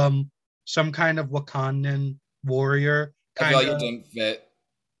like some kind of Wakandan warrior. I feel like it didn't fit.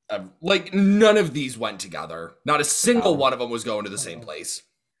 Like none of these went together. Not a single one of them was going to the same place.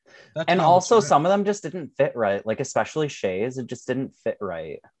 And also some of them just didn't fit right. Like especially Shay's, it just didn't fit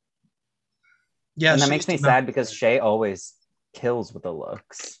right. Yeah, and that makes me sad because Shay always kills with the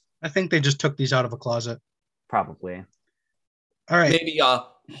looks. I think they just took these out of a closet. Probably. All right. Maybe a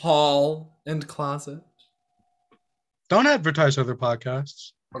hall and closet. Don't advertise other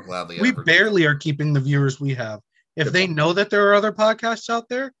podcasts. I'll gladly We ever- barely are keeping the viewers we have. If Good they point. know that there are other podcasts out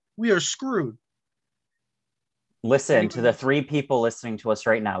there, we are screwed. Listen to the 3 people listening to us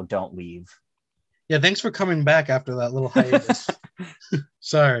right now. Don't leave. Yeah, thanks for coming back after that little hiatus.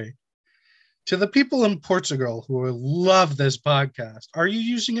 Sorry. To the people in Portugal who love this podcast, are you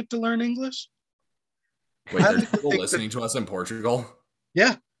using it to learn English? Wait, I there's like to people think listening to us in Portugal?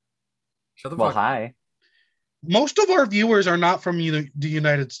 Yeah. Shut the Well, fuck up. hi. Most of our viewers are not from the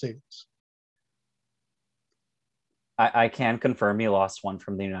United States. I can confirm you lost one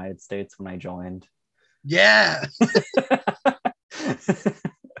from the United States when I joined. Yeah.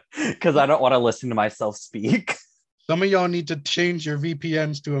 Because I don't want to listen to myself speak. Some of y'all need to change your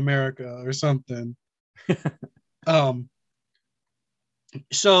VPNs to America or something.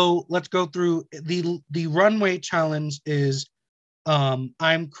 So let's go through the runway challenge is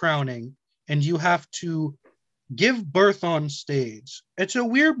I'm crowning, and you have to give birth on stage. It's a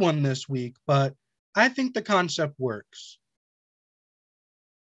weird one this week, but I think the concept works.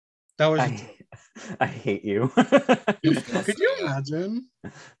 That was I hate you. could you imagine?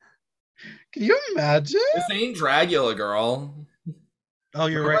 Can you imagine? This ain't Dragula, girl. Oh,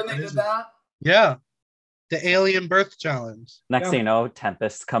 you're Remember right. when they that did is- that? Yeah. The alien birth challenge. Next thing you know,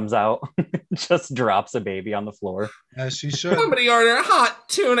 Tempest comes out, just drops a baby on the floor. As she should. Somebody order hot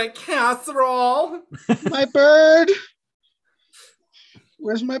tuna casserole. My bird.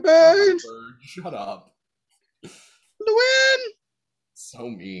 Where's my bird? Shut up. Llewyn. So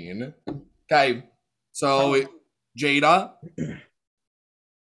mean. Okay, so Jada.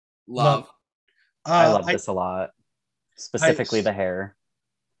 Love. I love this a lot. Specifically the hair.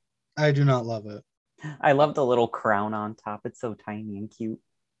 I do not love it. I love the little crown on top. It's so tiny and cute.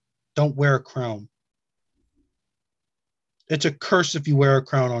 Don't wear a crown. It's a curse if you wear a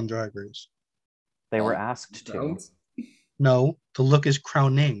crown on Drag Race. They were asked to. Don't. No, the look is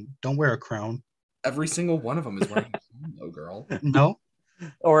crowning. Don't wear a crown. Every single one of them is wearing a crown, though, girl. No,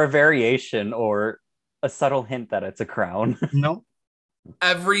 Or a variation or a subtle hint that it's a crown. no,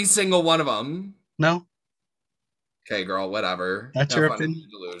 Every single one of them. no. Okay, girl, whatever. That's Have your fun in opinion.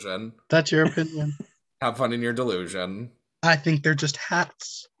 your delusion. That's your opinion. Have fun in your delusion. I think they're just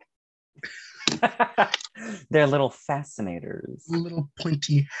hats. They're little fascinators. Little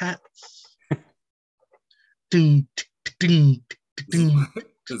pointy hats. Ding, ding, ding, ding.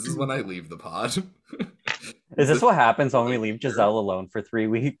 This is when I leave the pod. Is this what happens when we leave Giselle alone for 3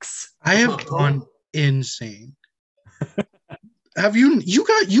 weeks? I have gone insane. Have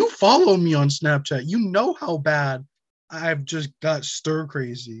you follow me on Snapchat? You know how bad I've just got stir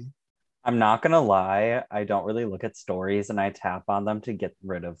crazy. I'm not gonna lie, I don't really look at stories and I tap on them to get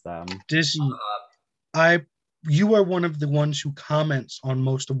rid of them. Dizzy, you are one of the ones who comments on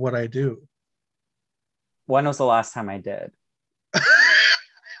most of what I do. When was the last time I did?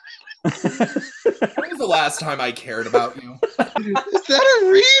 When was the last time I cared about you? Is that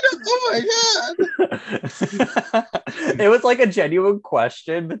a read? Oh my god. It was like a genuine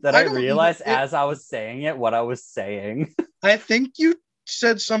question, but then I I don't realized know. as I was saying it what I was saying. I think you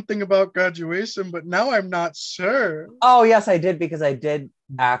said something about graduation, but now I'm not sure. Oh yes, I did, because I did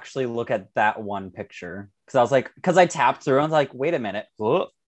actually look at that one picture. Because I tapped through and I was like, wait a minute. Whoa.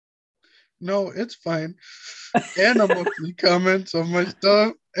 No, it's fine. Anna mostly comments on my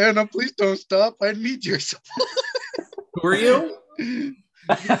stuff. Anna, please don't stop. I need your support. Who are you?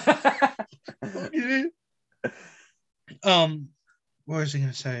 Okay. What was I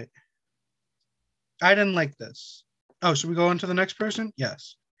gonna say? I didn't like this. Oh, should we go on to the next person?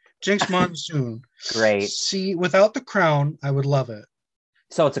 Yes. Jinx Monsoon. Great. See, without the crown, I would love it.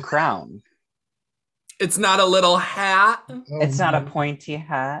 So it's a crown. It's not a little hat. Oh, It's not a no. pointy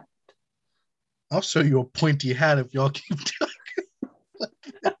hat. I'll show you a pointy hat if y'all keep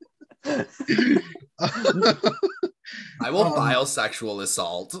talking. I will file sexual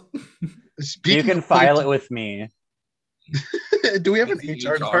assault. You can file it with me. Do we have an It's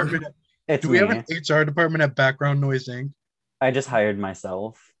HR HR. department? It's Do we me. have an HR department at Background Noise Inc.? I just hired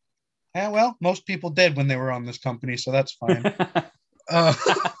myself. Yeah, well, most people did when they were on this company, so that's fine.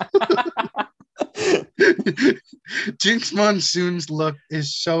 Jinx Monsoon's look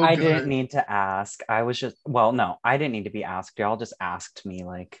is so I good. didn't need to ask. I was just, well, no, I didn't need to be asked. Y'all just asked me,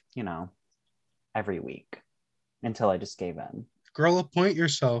 like, every week until I just gave in. Girl, appoint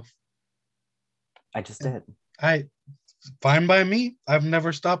yourself. I just did. Fine by me. I've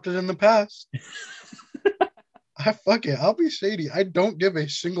never stopped it in the past. Fuck it. I'll be shady. I don't give a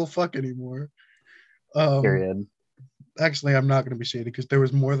single fuck anymore. Period. Actually, I'm not going to be shady because there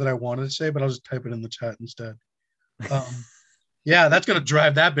was more that I wanted to say, but I'll just type it in the chat instead. Yeah, that's gonna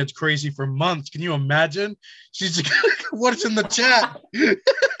drive that bitch crazy for months. Can you imagine? She's like, what's in the chat?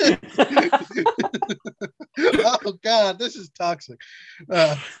 Oh God, this is toxic.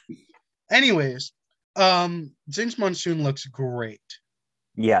 Anyways, Jinx Monsoon looks great.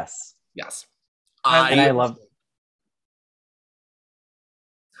 Yes. Yes. And I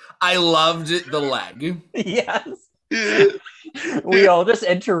loved the leg. Yes. We all just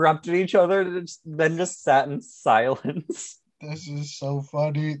interrupted each other and then just sat in silence. This is so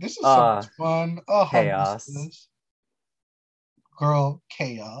funny. This is so much fun. Oh, chaos. Girl,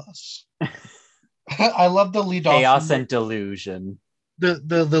 chaos. I love the Lee Dawson. Chaos and delusion. The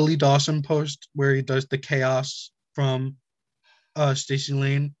Lee Dawson post where he does the chaos from Stacey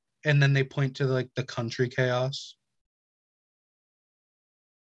Lane, and then they point to like the country chaos.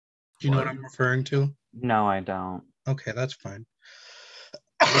 Do you know what I'm referring to? No, I don't. Okay, that's fine.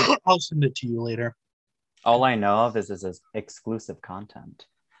 I'll send it to you later. All I know of is exclusive content.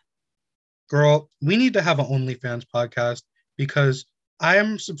 Girl, we need to have an OnlyFans podcast because I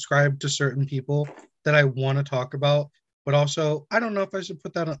am subscribed to certain people that I want to talk about, but also I don't know if I should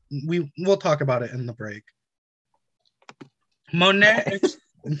put that on. We'll talk about it in the break. Monet.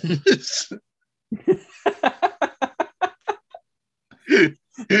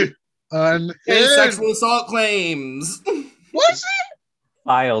 Sexual assault claims. What's it?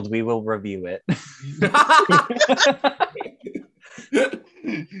 Filed. We will review it.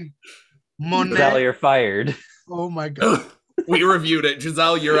 Monet. Giselle, you're fired. Oh my God. We reviewed it.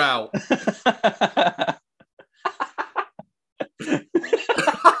 Giselle, you're out.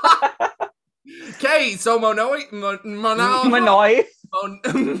 Okay, so Monet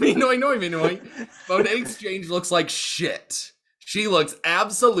Exchange looks like shit. She looks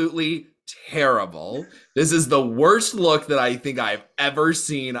absolutely terrible. This is the worst look that I think I've ever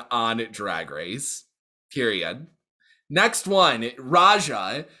seen on Drag Race. Period. Next one,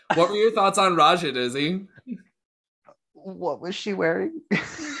 Raja. What were your thoughts on Raja, Dizzy? What was she wearing?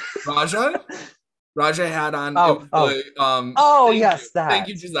 Raja had on. Yes, that. Thank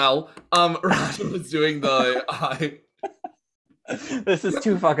you, Giselle. Raja was doing the. This is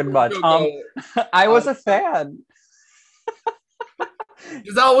too fucking much. I was a fan.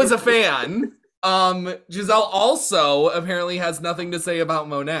 Giselle was a fan. Giselle also apparently has nothing to say about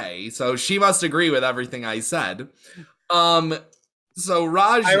Monet, so she must agree with everything I said. So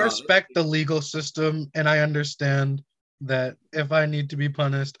Raja, I respect the legal system, and I understand that if I need to be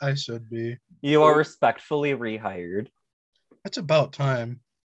punished, I should be. You are respectfully rehired. It's about time.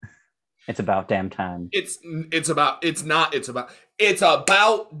 It's about damn time. It's about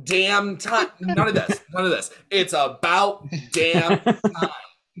damn time. None of this. It's about damn time.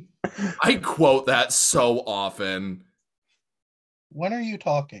 I quote that so often. When are you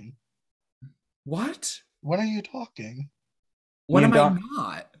talking? What? When are you talking? When am I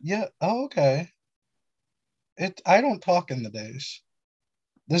not? Yeah. Oh, okay. I don't talk in the days.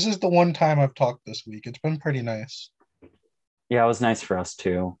 This is the one time I've talked this week. It's been pretty nice. Yeah, it was nice for us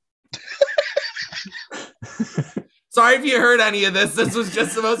too. Sorry if you heard any of this. This was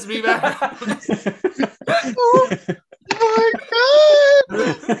just supposed to be background. Oh my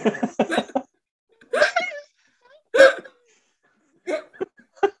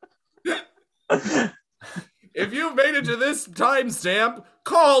God! If you've made it to this timestamp,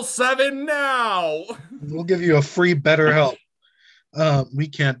 call 7 now. We'll give you a free BetterHelp. We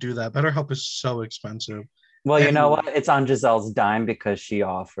can't do that. BetterHelp is so expensive. Well, you know what? It's on Giselle's dime because she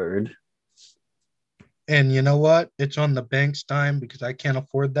offered. And you know what? It's on the bank's dime because I can't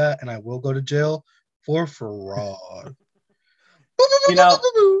afford that, and I will go to jail for fraud. You know,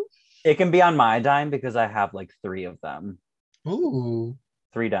 it can be on my dime because I have like 3 of them. Ooh.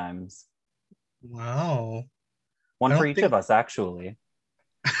 3 dimes. Wow. One for each of us, actually.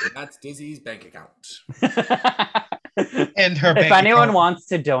 That's Dizzy's bank account. And her if anyone wants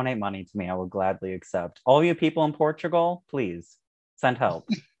to donate money to me, I will gladly accept. All you people in Portugal, please send help.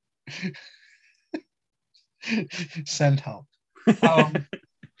 Send help.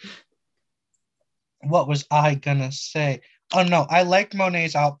 What was I gonna say? Oh no, I liked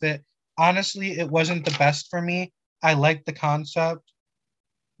Monet's outfit. Honestly, it wasn't the best for me. I liked the concept,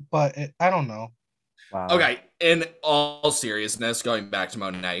 but I don't know. Wow. Okay, in all seriousness, going back to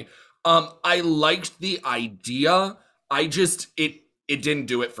Monet, I liked the idea. I just it didn't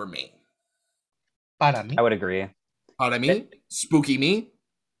do it for me. Para mí. I would agree. Para mí, spooky me.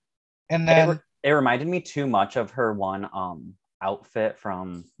 And then it reminded me too much of her one outfit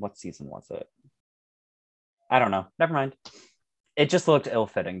from what season was it? I don't know. Never mind. It just looked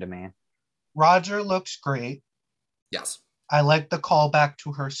ill-fitting to me. Roger looks great. Yes. I like the callback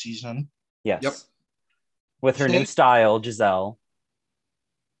to her season. Yes. Yep. with her new style, Giselle.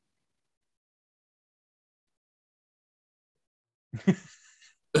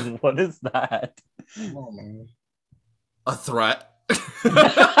 What is that? Oh, man. A threat.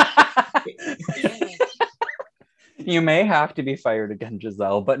 You may have to be fired again,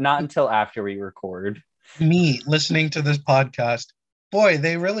 Giselle, but not until after we record. Me listening to this podcast. Boy,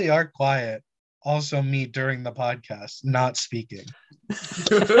 they really are quiet. Also, me during the podcast, not speaking.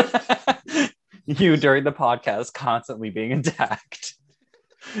 You during the podcast constantly being attacked.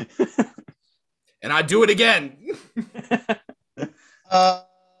 And I do it again.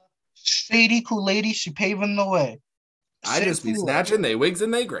 Shady cool lady, she paving the way. I just be snatching they wigs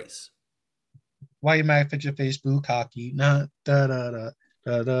and they grace. Why you mad at your Facebook hockey? Nah, da da da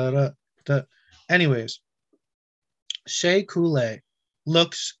da da da da. Anyways, Shea Coulee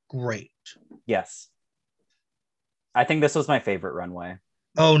looks great. Yes. I think this was my favorite runway.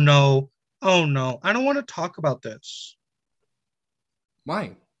 Oh no. Oh no. I don't want to talk about this.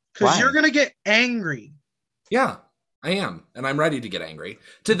 Why? Because you're gonna get angry. Yeah, I am. And I'm ready to get angry.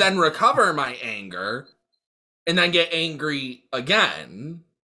 To then recover my anger and then get angry again.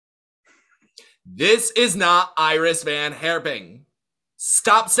 This is not Iris Van Herping.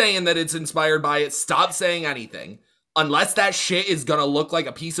 Stop saying that it's inspired by it. Stop saying anything. Unless that shit is gonna look like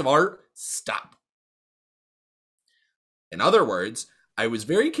a piece of art, stop. In other words, I was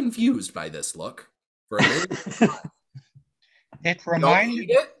very confused by this look for a very long time. It reminded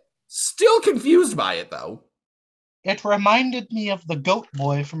Still confused by it though. It reminded me of the goat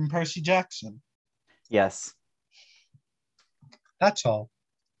boy from Percy Jackson. Yes. That's all.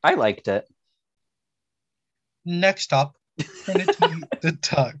 I liked it. Next up, Trinity the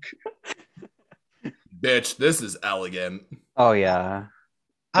Tuck. Bitch, this is elegant. Oh yeah.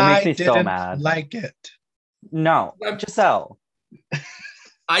 It I makes me didn't so mad. like it. No, Giselle.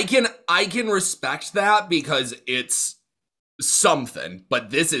 I can respect that because it's something, but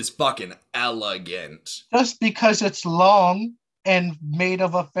this is fucking elegant. Just because it's long and made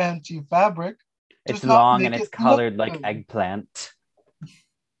of a fancy fabric. It's long and it's colored like good. eggplant.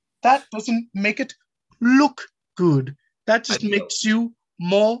 That doesn't make it look good. That just makes you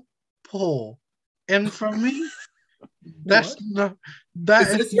more poor. And for me, that's not. That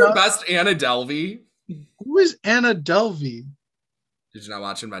is this your best Anna Delvey? Who is Anna Delvey? Did you not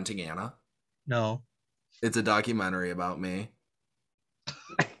watch Inventing Anna? No. It's a documentary about me.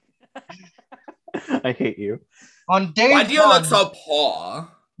 I hate you. On day Why do you look so poor?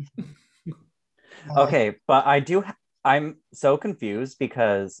 Okay, but I'm so confused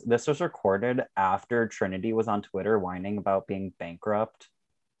because this was recorded after Trinity was on Twitter whining about being bankrupt.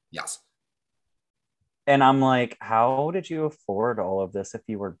 Yes. And I'm like, how did you afford all of this if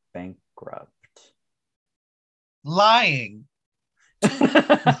you were bankrupt? Lying.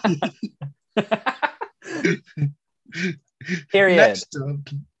 Period. Next up,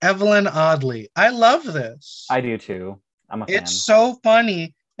 Evelyn Audley. I love this. I do too. I'm a fan. It's so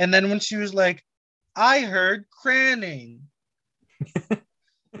funny. And then when she was like, I heard cranning.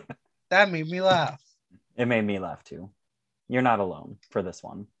 That made me laugh. It made me laugh too. You're not alone for this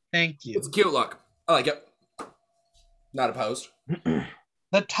one. Thank you. It's a cute look. I like it. Not opposed.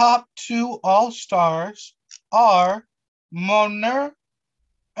 The top two all-stars are Moner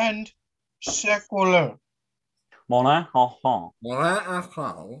and Secular. Mona,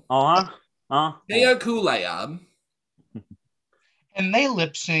 Shea Coulee. And they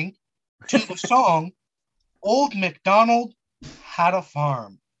lip sync to the song Old MacDonald Had a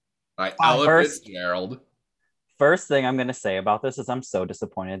Farm. By Ella Fitzgerald. First thing I'm going to say about this is I'm so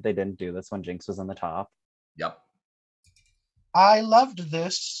disappointed they didn't do this when Jinx was in the top. Yep. I loved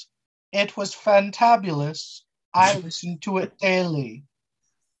this. It was fantabulous. I listened to it daily.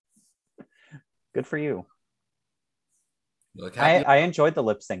 Good for you. Look I enjoyed the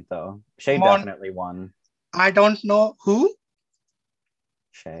lip sync though. Shay definitely won. I don't know who.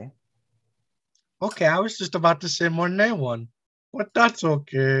 Shay. Okay, I was just about to say Monet won, but that's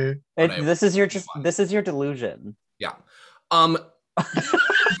okay. This is your delusion. Yeah.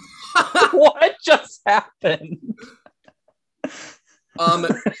 What just happened?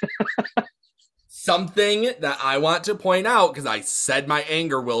 Something that I want to point out because I said my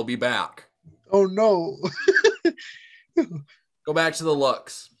anger will be back. Oh no. Go back to the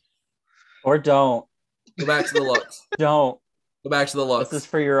looks. Or don't. Go back to the looks. Don't. Go back to the looks. This is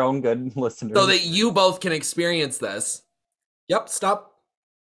for your own good, listeners. So that you both can experience this. Yep, stop.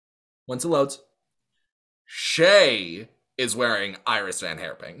 Once it loads. Shay is wearing Iris Van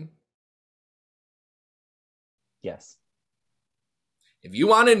Herping. Yes. If you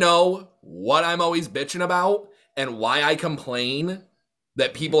want to know what I'm always bitching about and why I complain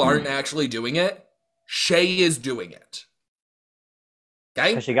that people aren't actually doing it, Shay is doing it.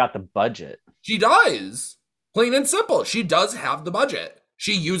 Okay? Because she got the budget. She does. Plain and simple. She does have the budget.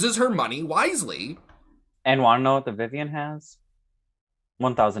 She uses her money wisely. And want to know what the Vivian has?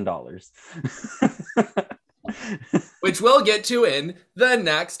 $1,000. Which we'll get to in the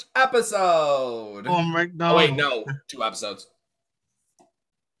next episode. Oh my god. Oh, wait, no. 2 episodes.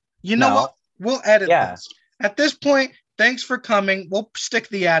 You know what? We'll edit Yeah. this. At this point, thanks for coming. We'll stick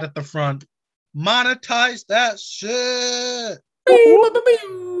the ad at the front. Monetize that shit.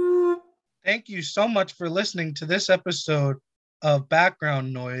 Thank you so much for listening to this episode of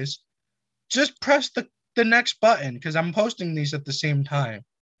Background Noise. Just press the next button because I'm posting these at the same time.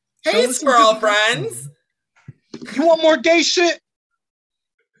 So Hey, listen to squirrel the- friends. You want more gay shit?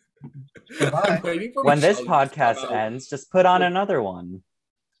 Goodbye. I'm waiting for When this Michelle to just podcast come out. ends, just put on another one.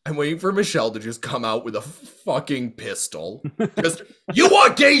 I'm waiting for Michelle to just come out with a fucking pistol. Just, you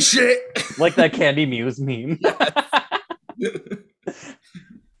want gay shit? Like that Candy Muse meme.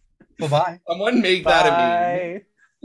 Bye-bye. Someone make that a meme. Bye.